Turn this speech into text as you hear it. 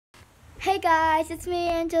Hey guys, it's me,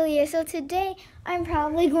 Angelia. So today I'm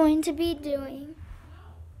probably going to be doing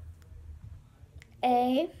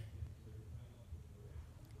a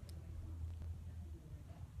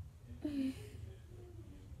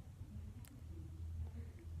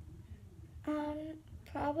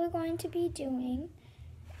probably going to be doing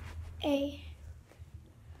a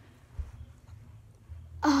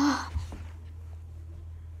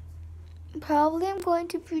probably I'm going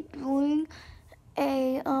to be doing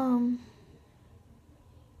a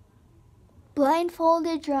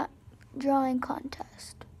blindfolded drawing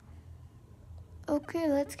contest. Okay,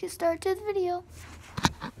 let's get started to the video.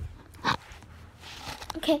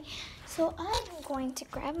 Okay, so I'm going to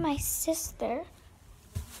grab my sister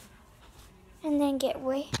and then get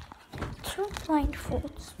way two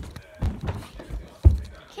blindfolds.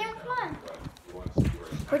 Cameron, come on.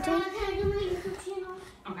 We're doing.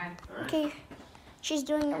 Okay, she's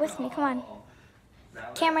doing it with me. Come on,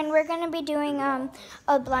 Cameron. We're gonna be doing a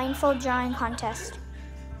blindfold drawing contest.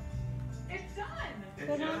 It's done.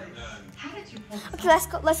 It's done. How did you pull this?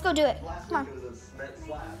 Okay, let's go do it. Come on.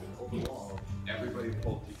 Everybody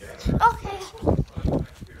pulled together. Okay.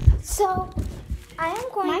 So I am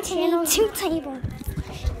going to need two tables.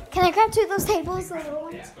 Can I grab two of those tables, the little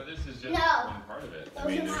ones? Yeah, but this is just one part of it.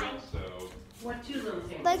 Those are mine. What two little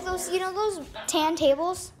tables? Like those, you know, those tan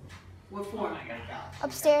tables What for?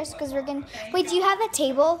 upstairs, because we're gonna. Wait, do you have a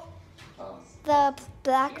table? The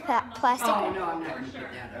black plastic. Oh no, I'm not gonna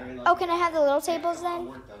get that. Oh, can I have the little tables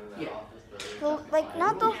then? Yeah. Like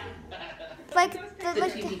not the, like The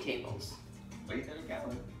TV tables.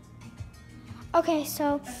 Okay,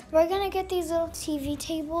 so we're gonna get these little TV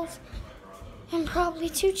tables and probably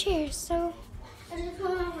two chairs. So.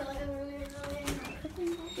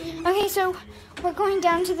 Okay, so we're going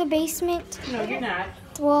down to the basement. No, you're not.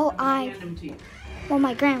 Well, Hand them to you. well,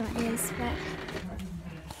 my grandma is, but.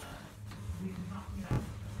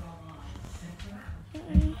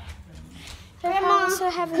 Grandma, also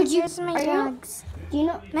have could you- here's my are you- dogs. Do you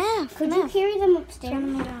know? Math, Could you math. carry them upstairs?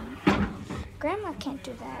 Turn my dog. Grandma can't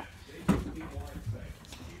do that.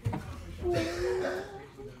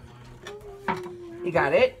 You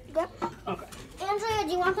got it? Yep. Okay. Andrea,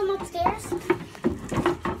 do you want them upstairs?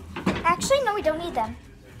 Actually, no, we don't need them.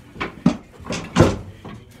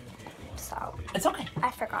 So, It's okay.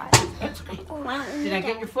 I forgot. It's okay. Why don't we Did I need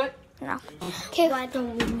get that? your foot? No. Okay, Why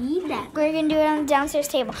don't we need that? we're gonna do it on the downstairs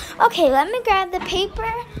table. Okay, let me grab the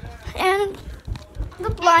paper and the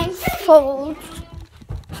blindfold.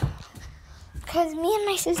 Because me and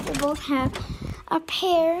my sister both have a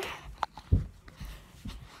pair.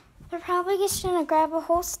 We're probably just gonna grab a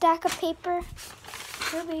whole stack of paper.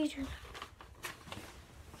 That's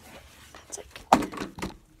like...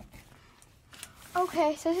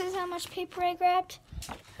 Okay, so this is how much paper I grabbed.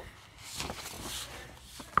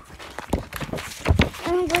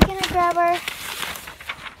 And we're gonna grab our...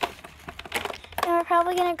 And we're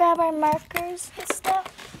probably gonna grab our markers and stuff.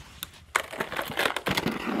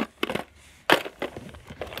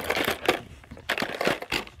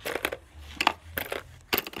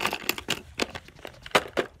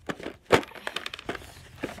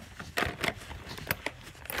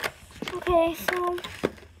 Okay, so...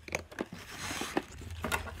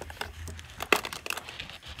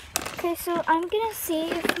 Okay, so I'm gonna see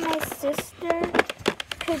if my sister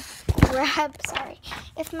could grab,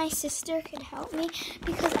 if my sister could help me,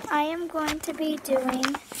 because I am going to be doing,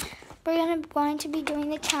 we're going to be doing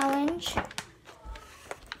the challenge.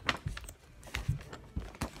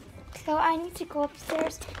 So I need to go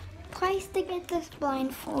upstairs twice to get this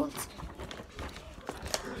blindfold.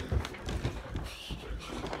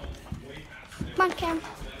 Come on, Cam.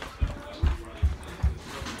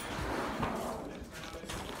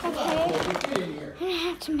 Okay, I'm gonna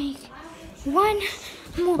have to make one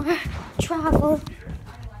more travel.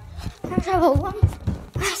 I'm gonna travel one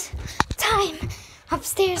last time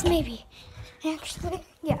upstairs, maybe. Actually,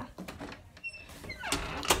 yeah.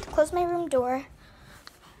 Close my room door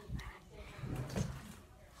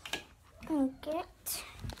and get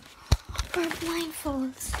our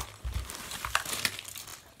blindfolds.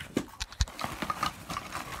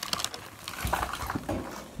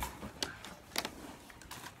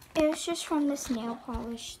 It was just from this nail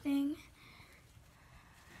polish thing.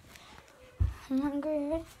 I'm not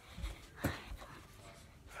good.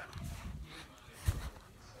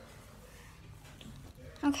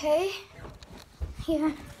 Okay.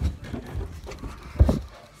 Here.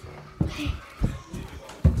 Okay.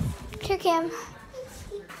 Here, Cam.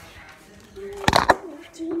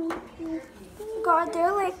 God,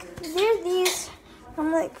 they're these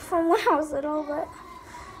from when I was little, but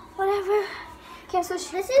whatever. Okay, so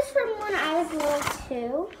This is from when I was little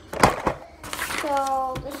too.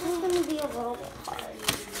 So this is gonna be a little bit hard.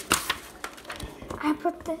 I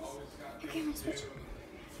put this. Okay, I'm gonna switch.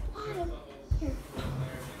 Bottom. Here.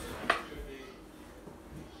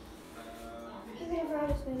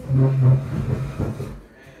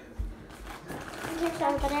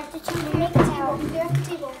 Sorry, but I have to change Make it a table. out. Get off the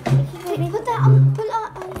table. Put that on. Put on.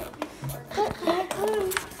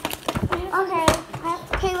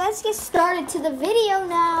 Okay, let's get started to the video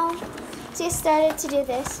now. Let's get started to do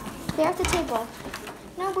this. Get off the table.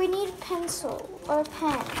 No, we need a pencil or a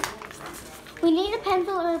pen. We need a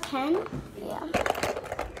pencil or a pen. Yeah.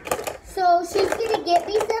 So she's gonna get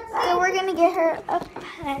me something. So we're gonna get her a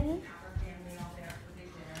pen.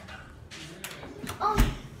 Oh,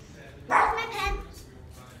 where's my pen?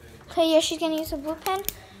 Okay, yeah, she's gonna use a blue pen.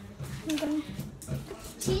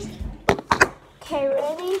 She's. Okay,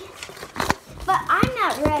 ready? But I'm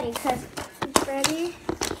not ready because. Ready?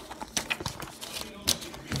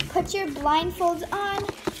 Put your blindfolds on,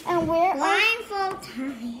 and we're Blindfold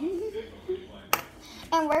time.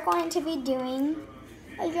 and we're going to be doing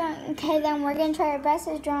a drawing. Okay, then we're gonna try our best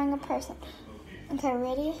at drawing a person. Okay,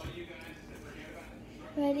 ready?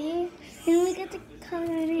 Ready? And we get to color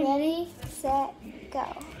it in. Ready, set, go.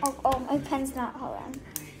 Oh, my pen's not. Hold on.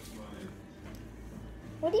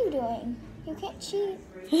 What are you doing? You can't cheat.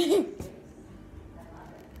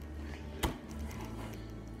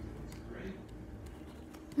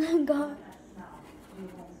 Oh God.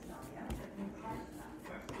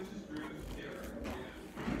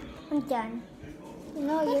 I'm done.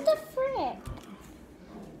 No, What you're the frick?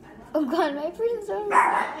 Oh God, my person's over.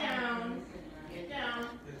 Down. Get down.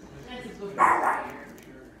 That's a good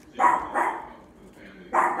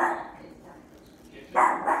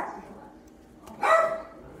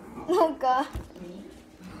Oh God.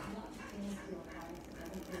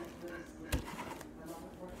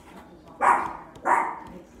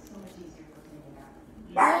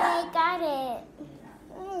 Yay, got it.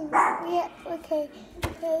 Yeah, okay.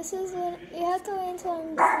 This is what you have to wait until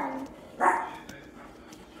I'm done.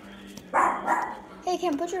 Hey,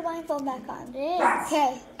 Kim, put your blindfold back on.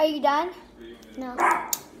 Okay, are you done? No,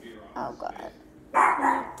 Oh God. I'm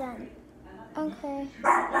not done. Okay.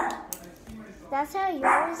 That's how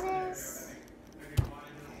yours is.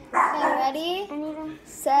 Okay, ready? I need a.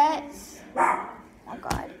 Set. Oh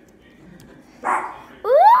God.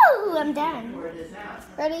 Ooh, I'm done.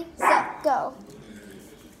 Ready, set, go.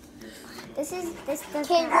 This does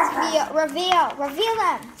Okay, not. reveal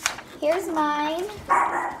them. Here's mine.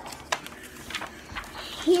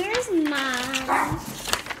 Here's mine.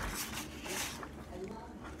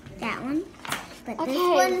 That one. But Okay.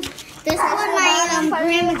 this one, my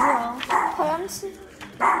grandma drew. Put them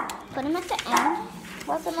Put them at the end.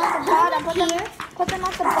 at the bottom. Put them here. Put them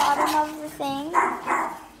at the bottom of the thing.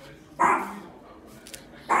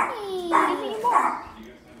 Give me more.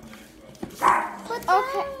 Put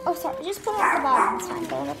Okay. Oh, sorry. Just put them at the bottom. It's fine. Put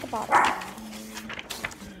them at the bottom.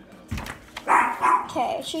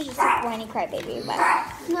 Okay. She's just a whiny crybaby, but.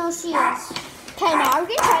 No, she is. Okay, now we're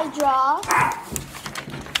gonna try to draw.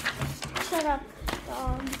 Shut up.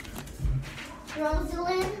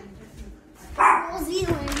 Rosalind.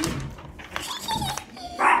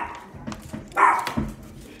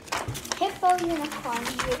 Hippo unicorn.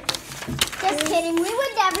 Just kidding. We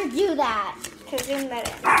would never do that. Okay, zoom that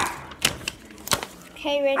in.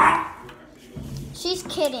 Okay, ready? She's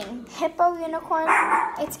kidding. Hippo unicorn.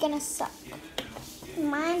 It's gonna suck.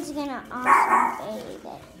 Mine's gonna awesome fade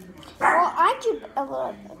it. Well, I drew a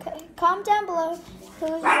little. Okay, comment down below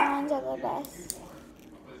whose drawings are the best.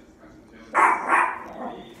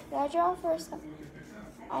 Did I draw first? Okay,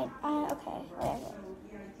 whatever.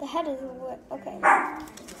 The head is okay.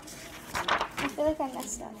 I feel like I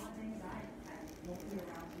messed up.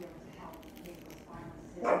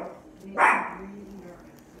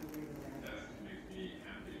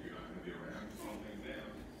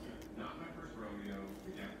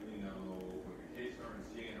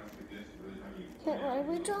 Okay, what are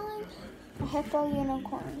we drawing? A hippo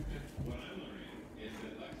unicorn.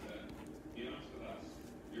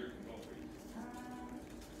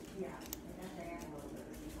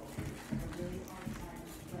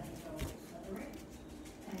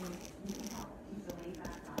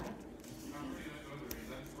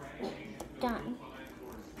 Done.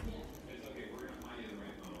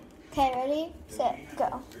 Okay, ready, set,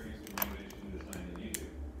 go.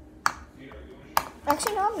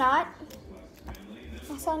 Actually, no, I'm not.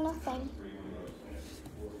 I saw nothing.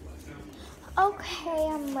 Okay,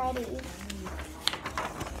 I'm ready.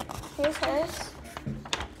 Here's hers.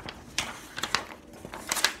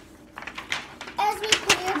 As we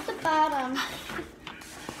put it at the bottom.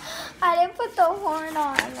 I didn't put the horn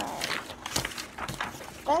on it.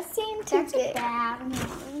 That's big. bad.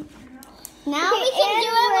 Now Okay, we can and do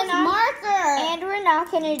it we're with not- marker. And we're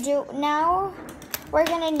not gonna do now. We're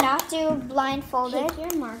gonna not do blindfolded. Take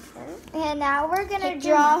your marker. And now we're gonna Pick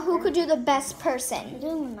your draw marker. who could do the best person. Do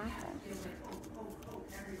the marker.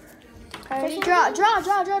 Already draw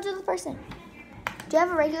the person. Do you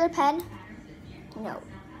have a regular pen? No.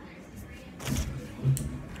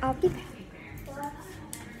 I'll be back.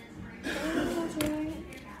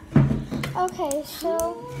 Okay,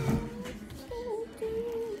 so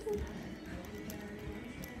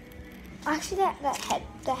actually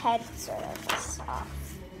the head sort of is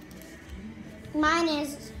off. Mine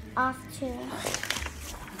is off too.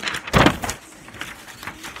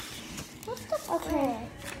 What's the Okay.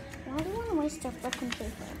 Why do you want to waste your freaking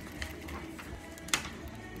paper?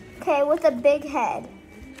 Okay, with a big head.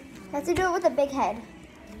 Let's do it with a big head.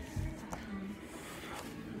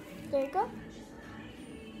 There you go.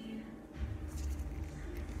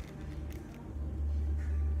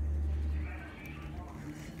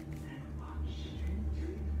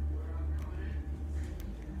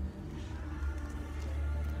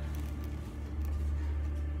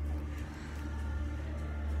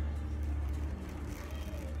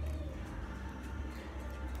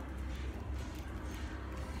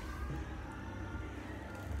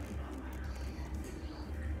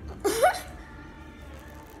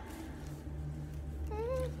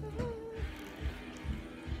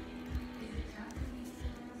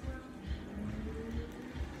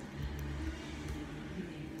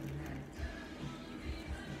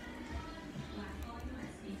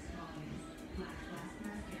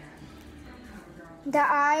 The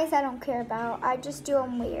eyes I don't care about. I just do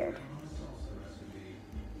them weird.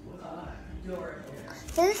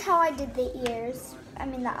 This is how I did the ears. I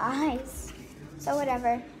mean the eyes. So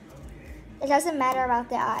whatever. It doesn't matter about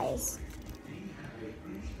the eyes.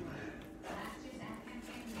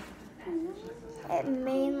 It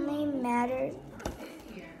mainly matters.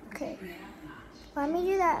 Okay. Let me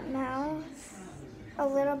do that mouth a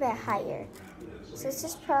little bit higher. So this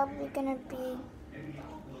is probably gonna be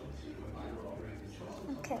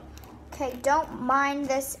Okay, don't mind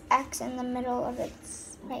this X in the middle of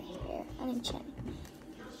its right here on the chin.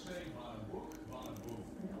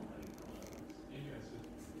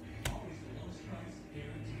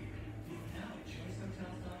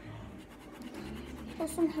 Put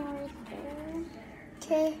some hair right there.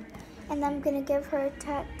 Okay, and I'm gonna give her a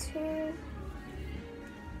tattoo.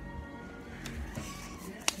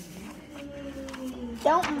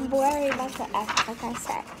 Don't worry about the X, like I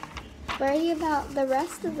said. Worry about the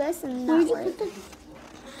rest of this and not worry. Where'd you put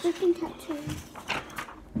the freaking tattoo?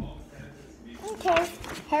 Okay,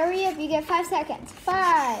 hurry up, you get 5 seconds.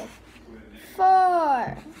 5,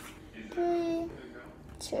 4, 3,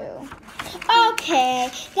 2. Okay,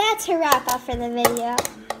 that's a wrap up for the video.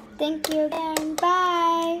 Thank you again,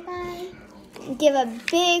 bye. Bye. Give a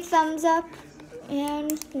big thumbs up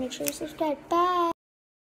and make sure you subscribe. Bye.